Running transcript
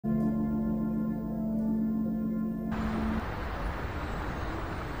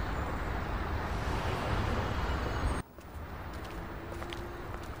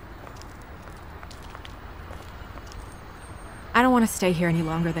want to stay here any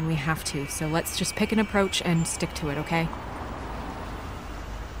longer than we have to, so let's just pick an approach and stick to it, okay?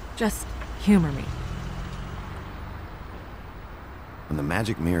 Just humor me. When the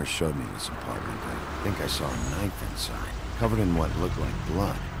magic mirror showed me this apartment, I think I saw a knife inside, covered in what looked like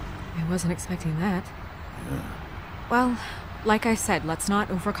blood. I wasn't expecting that. Yeah. Well, like I said, let's not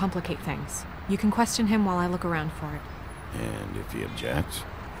overcomplicate things. You can question him while I look around for it. And if he objects?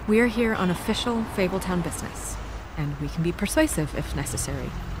 We're here on official Fabletown business, and we can be persuasive if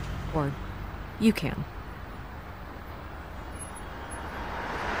necessary. Or you can.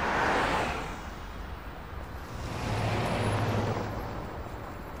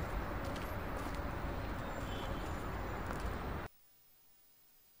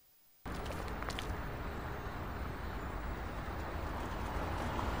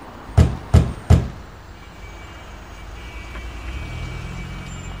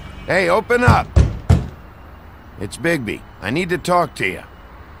 Hey, open up! It's Bigby. I need to talk to you.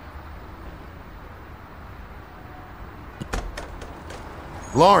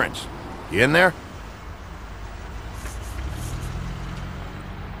 Lawrence, you in there?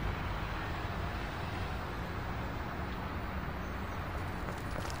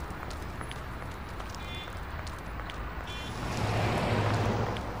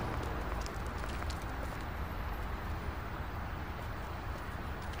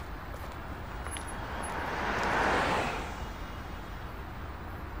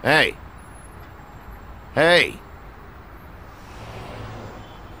 Hey. Hey.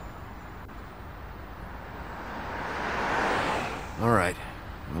 All right,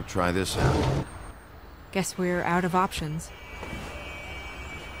 we'll try this out. Guess we're out of options.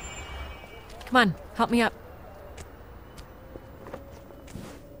 Come on, help me up.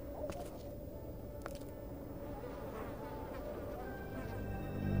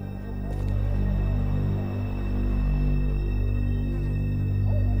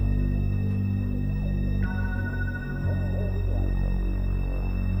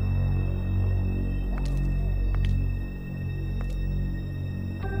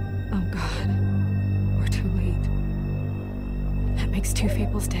 Oh God, we're too late. That makes two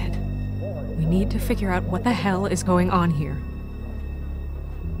Fables dead. We need to figure out what the hell is going on here.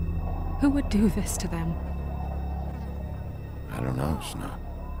 Who would do this to them? I don't know, Snow.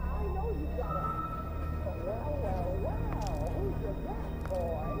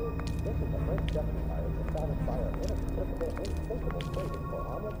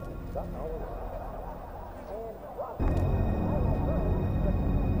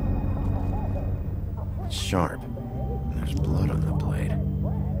 It's sharp. There's blood on the blade.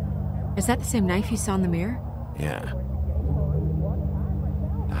 Is that the same knife you saw in the mirror? Yeah.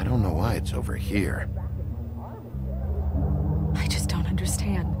 I don't know why it's over here. I just don't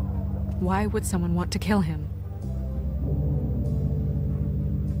understand. Why would someone want to kill him?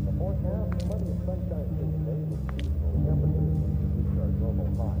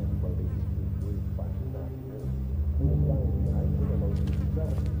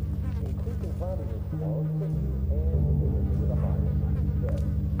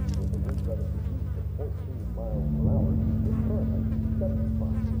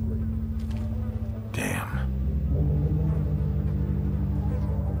 Damn.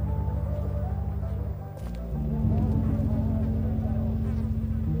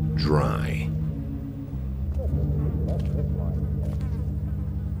 Dry.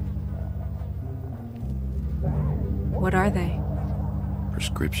 What are they?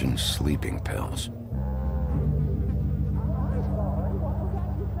 Prescription sleeping pills.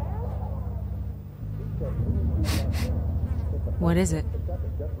 What is it?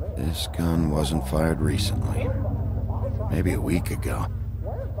 This gun wasn't fired recently. Maybe a week ago.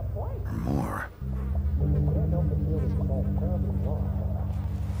 Or more.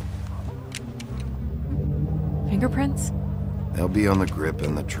 Fingerprints? They'll be on the grip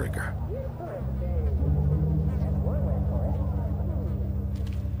and the trigger.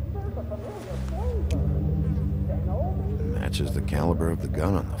 Matches the caliber of the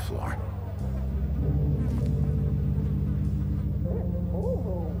gun on the floor.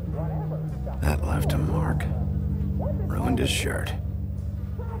 That left a mark. Ruined his shirt.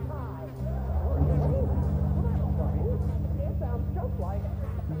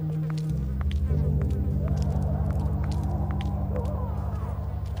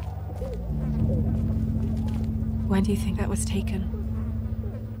 When do you think that was taken?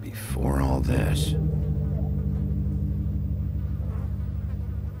 Before all this.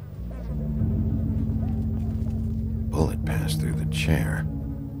 Bullet passed through the chair.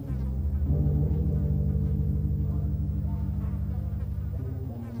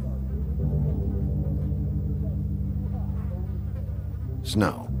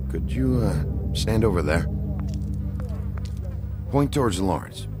 Snow, could you, stand over there? Point towards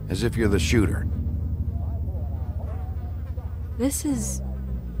Lawrence, as if you're the shooter. This is...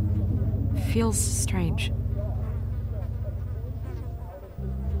 feels strange.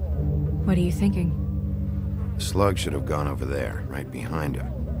 What are you thinking? The slug should have gone over there, right behind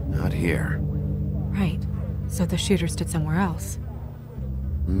him. Not here. Right. So the shooter stood somewhere else.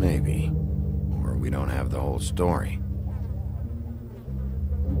 Maybe. Or we don't have the whole story.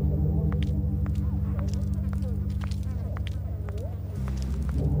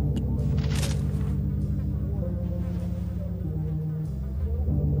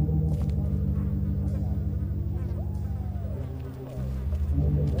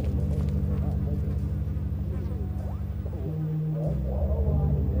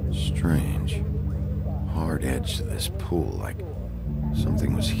 Strange. Hard edge to this pool, like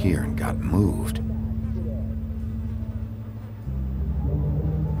something was here and got moved.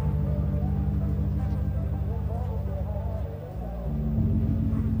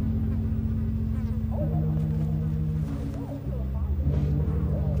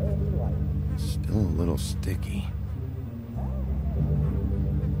 Still a little sticky.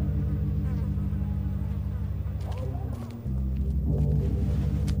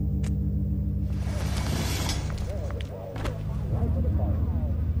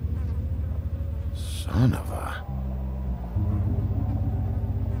 Son of a...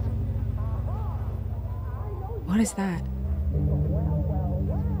 What is that?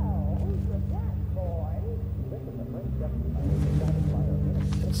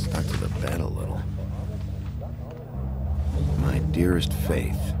 It stuck to the bed a little. My dearest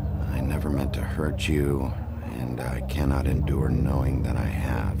Faith, I never meant to hurt you, and I cannot endure knowing that I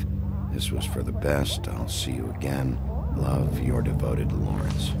have. This was for the best. I'll see you again. Love, your devoted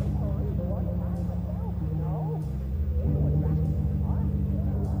Lawrence.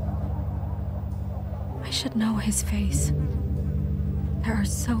 I should know his face. There are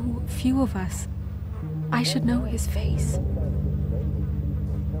so few of us. I should know his face.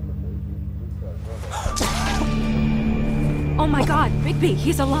 Oh my God, Bigby,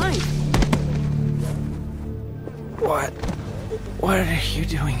 he's alive! What are you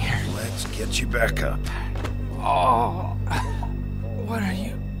doing here? Let's get you back up. Oh, what are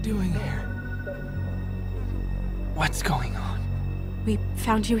you doing here? What's going on? We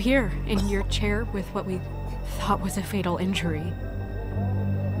found you here, in your chair with what we thought was a fatal injury.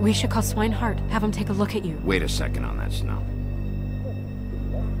 We should call Swinehart, have him take a look at you. Wait a second on that, Snow.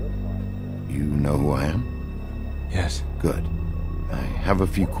 You know who I am? Yes. Good. I have a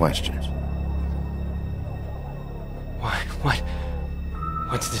few questions.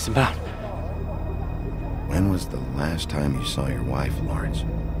 What's this about? When was the last time you saw your wife, Lawrence?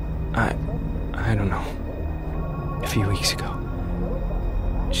 I don't know. A few weeks ago.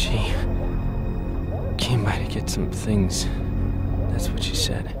 She came by to get some things. That's what she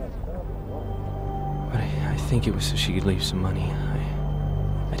said. But I think it was so she could leave some money.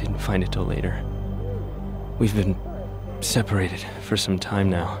 I didn't find it till later. We've been separated for some time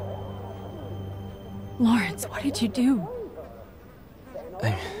now. Lawrence, what did you do?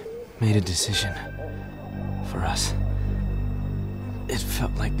 I made a decision for us. It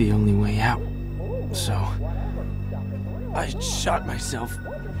felt like the only way out. So I shot myself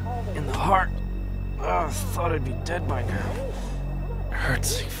in the heart. Thought I'd be dead by now. It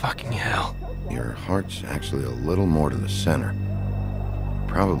hurts like fucking hell. Your heart's actually a little more to the center.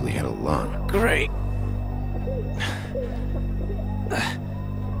 Probably hit a lung. Great.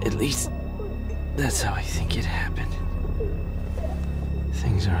 At least that's how I think it happened.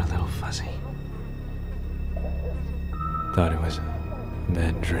 Things are a little fuzzy. Thought it was a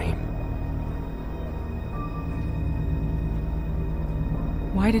bad dream.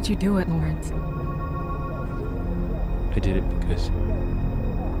 Why did you do it, Lawrence? I did it because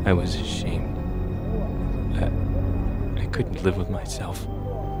I was ashamed. I couldn't live with myself,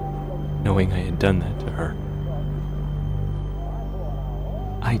 knowing I had done that to her.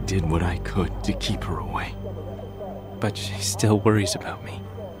 I did what I could to keep her away, but she still worries about me.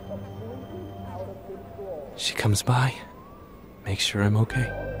 She comes by, makes sure I'm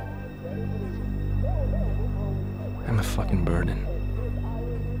okay. I'm a fucking burden.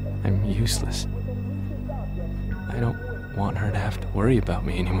 I'm useless. I don't want her to have to worry about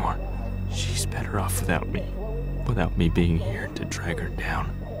me anymore. She's better off without me being here to drag her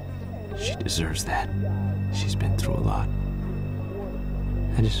down. She deserves that. She's been through a lot.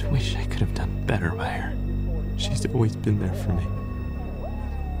 I just wish I could have done better by her. She's always been there for me.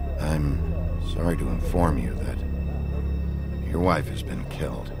 I'm sorry to inform you that your wife has been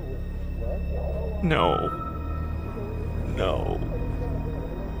killed. No.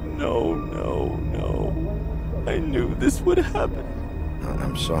 No, no, no. I knew this would happen.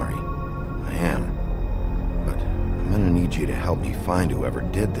 I'm sorry. I am. But I'm gonna need you to help me find whoever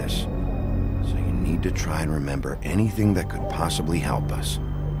did this. So you need to try and remember anything that could possibly help us.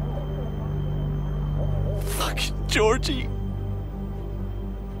 Fucking Georgie.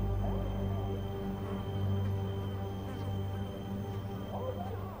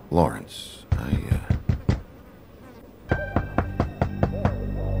 Lawrence,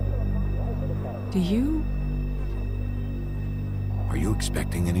 Do you? Are you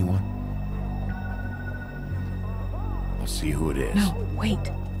expecting anyone? I'll see who it is. No, wait.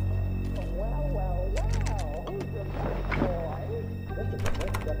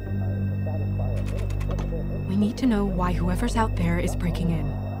 We need to know why whoever's out there is breaking in.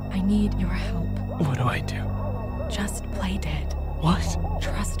 I need your help. What do I do? Just play dead. What?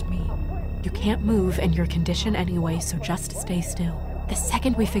 Trust me. You can't move in your condition anyway, so just stay still. The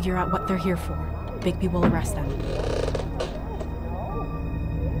second we figure out what they're here for, Bigby will arrest them.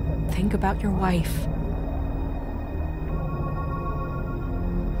 Think about your wife.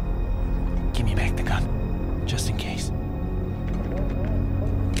 Give me back the gun, just in case.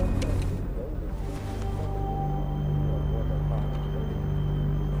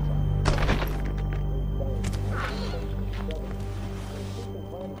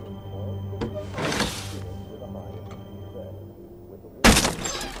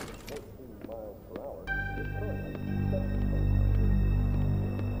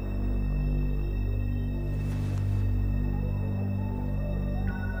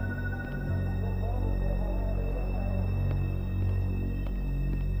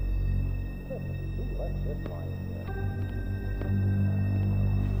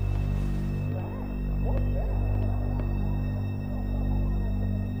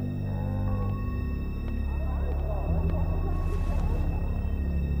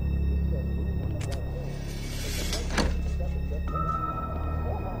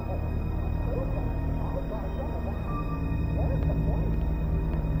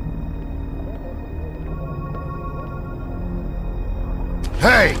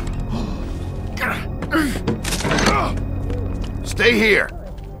 Hey! Stay here!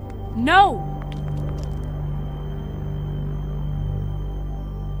 No!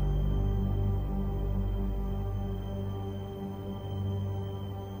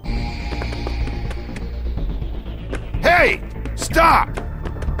 Hey! Stop!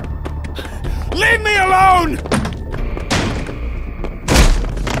 Leave me alone!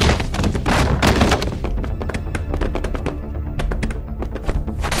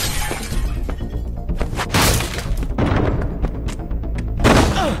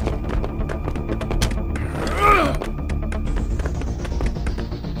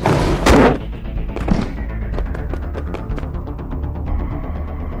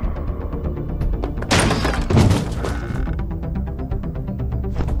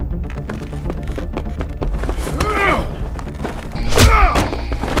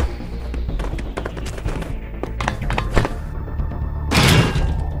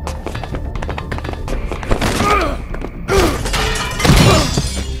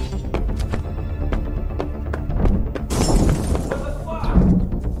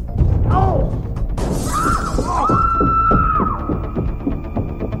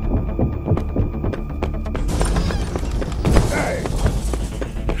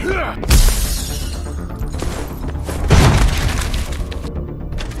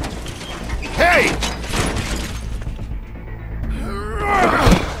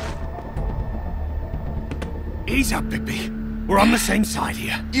 Ease up, Bigby. We're on the same side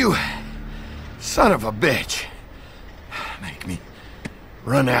here. You son of a bitch. Make me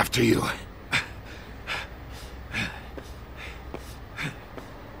run after you.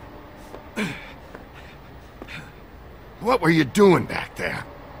 What were you doing back there?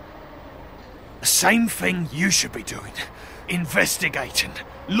 The same thing you should be doing. Investigating.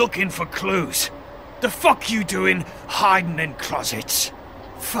 Looking for clues. The fuck you doing hiding in closets?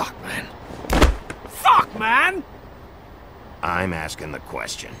 Fuck, man. Fuck, man! I'm asking the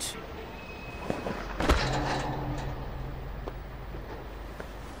questions.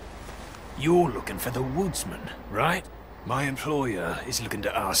 You're looking for the woodsman, right? My employer is looking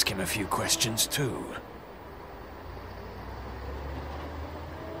to ask him a few questions too.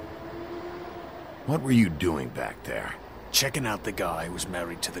 What were you doing back there? Checking out the guy who was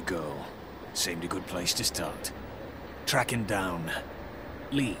married to the girl. Seemed a good place to start. Tracking down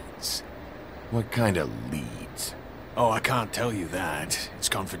leads. What kind of leads? Oh, I can't tell you that. It's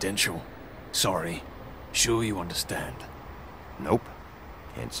confidential. Sorry. Sure you understand. Nope.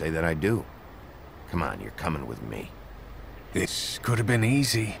 Can't say that I do. Come on, you're coming with me. This could have been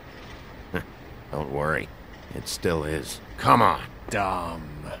easy. Don't worry. It still is. Come on.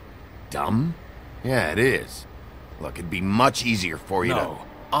 Dumb. Dumb? Yeah, it is. Look, it'd be much easier for you No,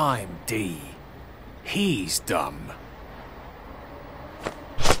 I'm D. He's dumb.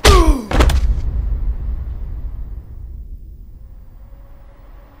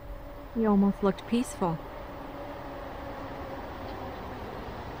 You almost looked peaceful.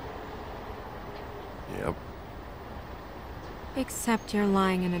 to... Yep. Except you're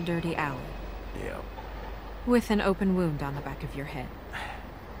lying in a dirty alley. Yep. With an open wound on the back of your head.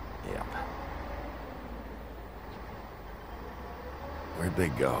 Yep. Where'd they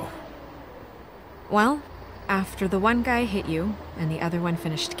go? Well, after the one guy hit you, and the other one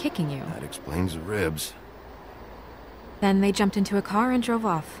finished kicking you, That explains the ribs. then they jumped into a car and drove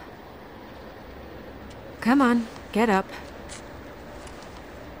off. Come on, get up.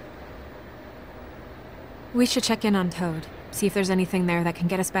 We should check in on Toad, see if there's anything there that can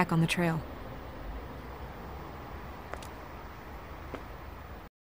get us back on the trail.